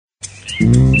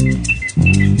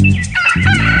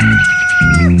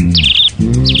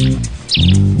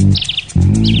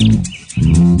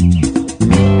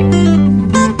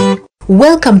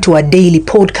Welcome to our daily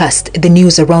podcast, The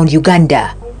News Around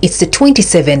Uganda. It's the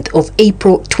 27th of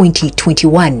April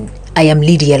 2021. I am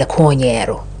Lydia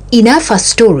Lakwonyero. In our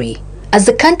first story, as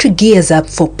the country gears up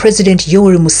for President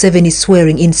Yoweri Museveni's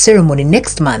swearing-in ceremony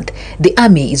next month, the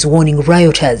army is warning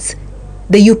rioters.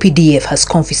 The UPDF has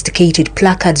confiscated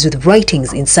placards with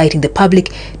writings inciting the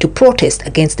public to protest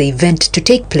against the event to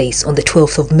take place on the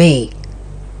 12th of May.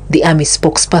 The Army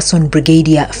spokesperson,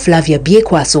 Brigadier Flavia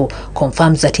Biekwaso,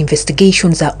 confirms that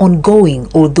investigations are ongoing,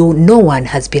 although no one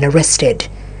has been arrested.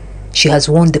 She has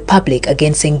warned the public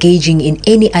against engaging in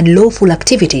any unlawful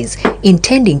activities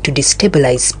intending to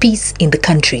destabilize peace in the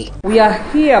country. We are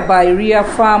hereby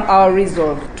reaffirm our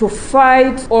resolve to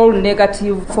fight all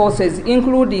negative forces,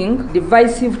 including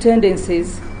divisive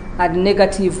tendencies and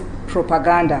negative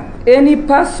propaganda. Any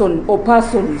person or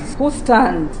persons who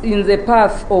stand in the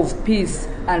path of peace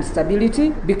and stability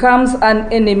becomes an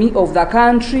enemy of the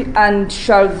country and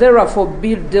shall therefore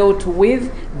be dealt with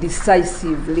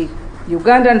decisively.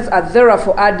 Ugandans are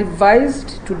therefore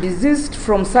advised to desist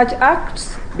from such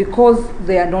acts because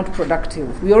they are not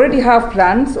productive. We already have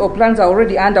plans are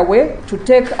already underway to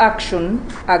take action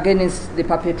against the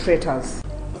perpetrators.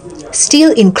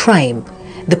 Still in crime,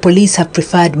 the police have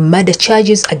preferred murder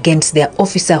charges against their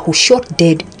officer who shot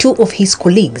dead two of his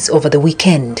colleagues over the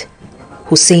weekend.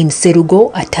 Hussein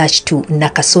Serugo, attached to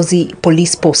Nakasozi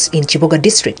police post in Chiboga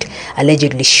district,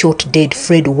 allegedly shot dead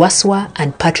Fred Waswa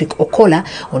and Patrick Okola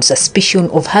on suspicion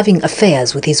of having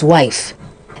affairs with his wife.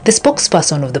 The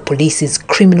spokesperson of the police's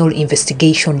Criminal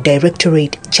Investigation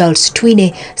Directorate, Charles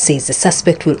Twine, says the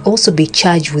suspect will also be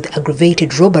charged with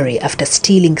aggravated robbery after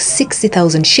stealing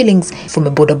 60,000 shillings from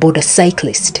a boda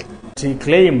cyclist. He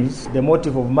claims the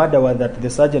motive of murder was that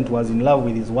the sergeant was in love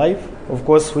with his wife, of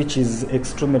course, which is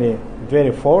extremely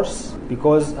very false,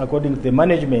 because according to the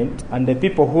management and the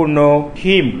people who know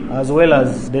him, as well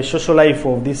as the social life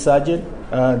of this sergeant,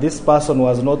 this person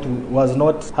was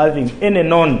not having any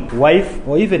known wife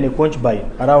or even a concubine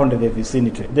around the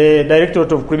vicinity. The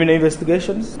Directorate of Criminal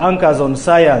Investigations anchors on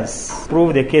science,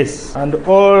 prove the case, and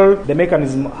all the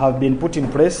mechanisms have been put in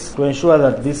place to ensure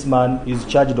that this man is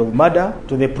charged of murder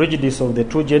to the prejudice of the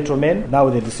two gentlemen, now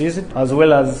the deceased, as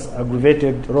well as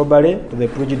aggravated robbery to the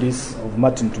prejudice of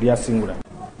Martin Tulia Singula.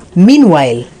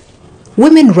 Meanwhile,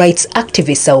 women rights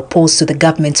activists are opposed to the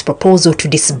government's proposal to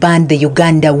disband the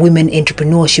Uganda Women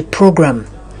Entrepreneurship Program.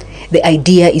 The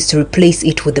idea is to replace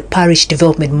it with the parish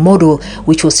development model,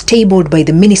 which was tabled by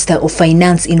the Minister of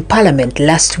Finance in Parliament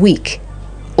last week.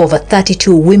 Over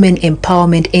 32 women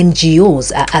empowerment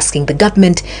NGOs are asking the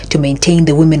government to maintain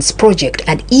the women's project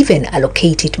and even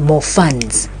allocate it more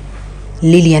funds.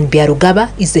 Lilian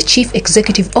Biarugaba is the Chief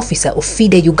Executive Officer of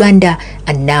FIDE Uganda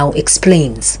and now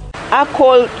explains. Our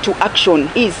call to action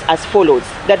is as follows: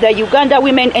 that the Uganda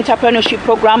Women Entrepreneurship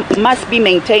Program must be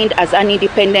maintained as an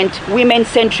independent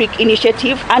women-centric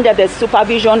initiative under the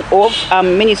supervision of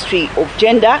Ministry of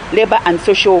Gender, Labour and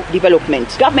Social Development.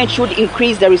 Government should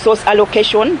increase the resource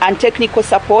allocation and technical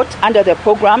support under the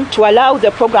program to allow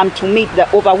the program to meet the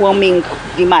overwhelming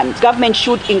demand. Government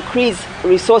should increase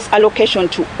resource allocation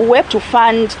to UWEP to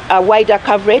fund a wider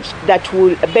coverage that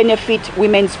will benefit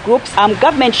women's groups.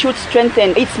 Government should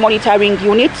strengthen its monitoring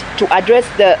unit to address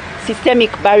the systemic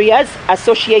barriers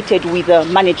associated with the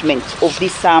management of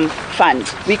this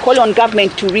fund. We call on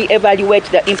government to re-evaluate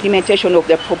the implementation of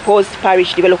the proposed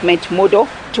parish development model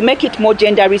to make it more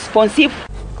gender responsive.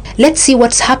 Let's see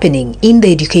what's happening in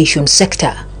the education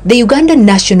sector. The Uganda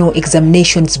National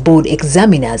Examinations Board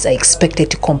examiners are expected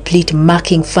to complete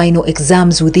marking final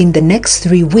exams within the next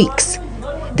 3 weeks.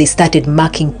 They started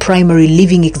marking primary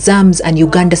leaving exams and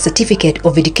Uganda Certificate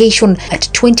of Education at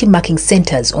 20 marking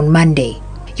centers on Monday.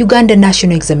 Uganda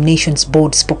National Examinations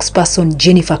Board spokesperson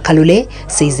Jennifer Kalule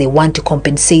says they want to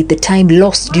compensate the time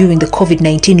lost during the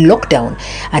COVID-19 lockdown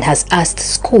and has asked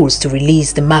schools to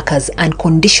release the markers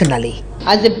unconditionally.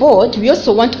 As a board, we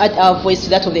also want to add our voice to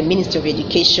that of the Ministry of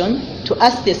Education to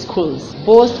ask the schools,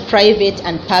 both private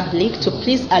and public, to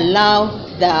please allow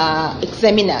the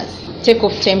examiners take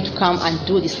off time to come and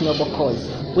do this noble cause.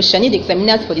 We shall need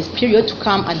examiners for this period to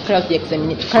come and carry out the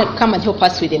examination, come and help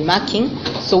us with the marking.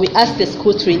 So we ask the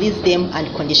school to release them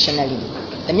unconditionally.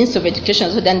 The Ministry of Education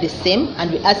has also done the same,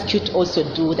 and we ask you to also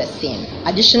do the same.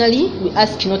 Additionally, we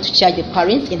ask you not to charge the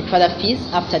parents any further fees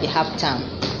after the half term.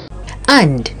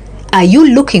 And are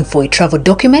you looking for a travel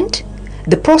document?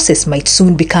 The process might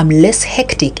soon become less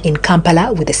hectic in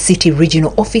Kampala with the city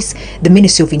regional office the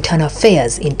Ministry of Internal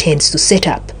Affairs intends to set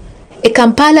up. A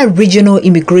Kampala Regional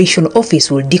Immigration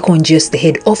Office will decongest the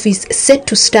head office, set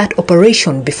to start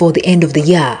operation before the end of the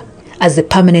year. As the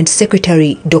permanent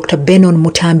secretary, Dr. Benon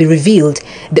Mutambi, revealed,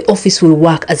 the office will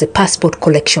work as a passport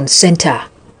collection center.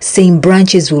 Same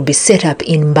branches will be set up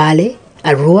in Mbale,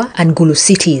 Arua and Gulu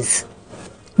cities.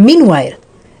 Meanwhile,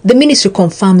 the ministry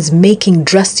confirms making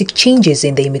drastic changes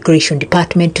in the immigration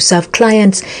department to serve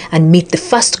clients and meet the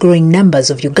fast-growing numbers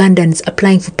of Ugandans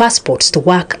applying for passports to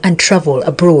work and travel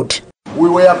abroad. We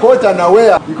were caught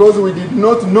unaware because we did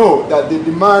not know that the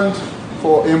demand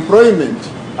for employment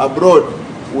abroad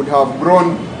would have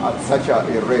grown at such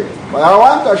a rate. But I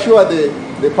want to assure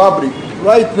the public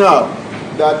right now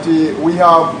that we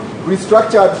have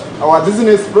restructured our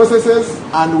business processes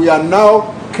and we are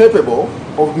now capable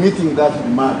of meeting that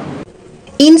demand.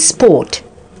 In sport,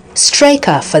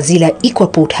 striker Fazila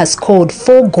Ikwaput has scored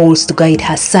 4 goals to guide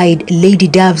her side Lady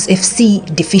Doves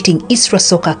FC, defeating Isra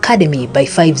Soccer Academy by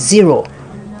 5-0.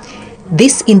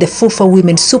 This in the FUFA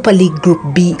Women's Super League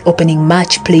Group B opening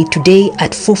match played today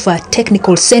at FUFA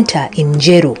Technical Center in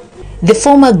Njeru. The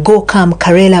former Gokam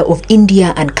Karela of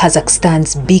India and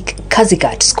Kazakhstan's Bek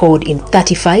Kazigat scored in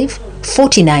 35,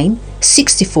 49,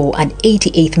 64 and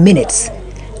 88 minutes.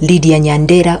 Lydia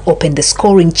Nyandera opened the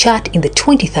scoring chart in the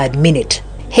 23rd minute.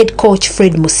 Head coach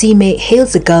Fred Musime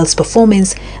hails the girls'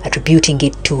 performance, attributing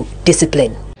it to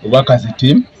discipline. We work as a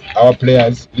team. Our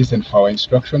players listen for our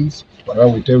instructions. Whatever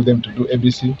we tell them to do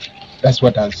ABC, that's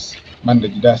what has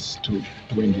managed us to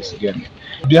win this game.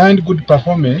 Behind good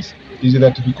performance is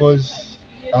that because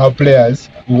our players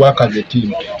work as a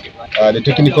team. The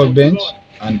technical bench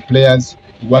and players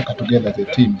work together as a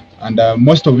team. And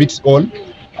most of it's all,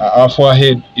 our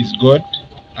forehead is God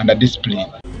and a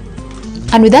discipline.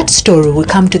 And with that story, we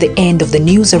come to the end of the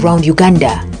news around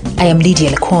Uganda. I am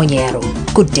Lydia Lekonyero.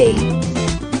 Good day.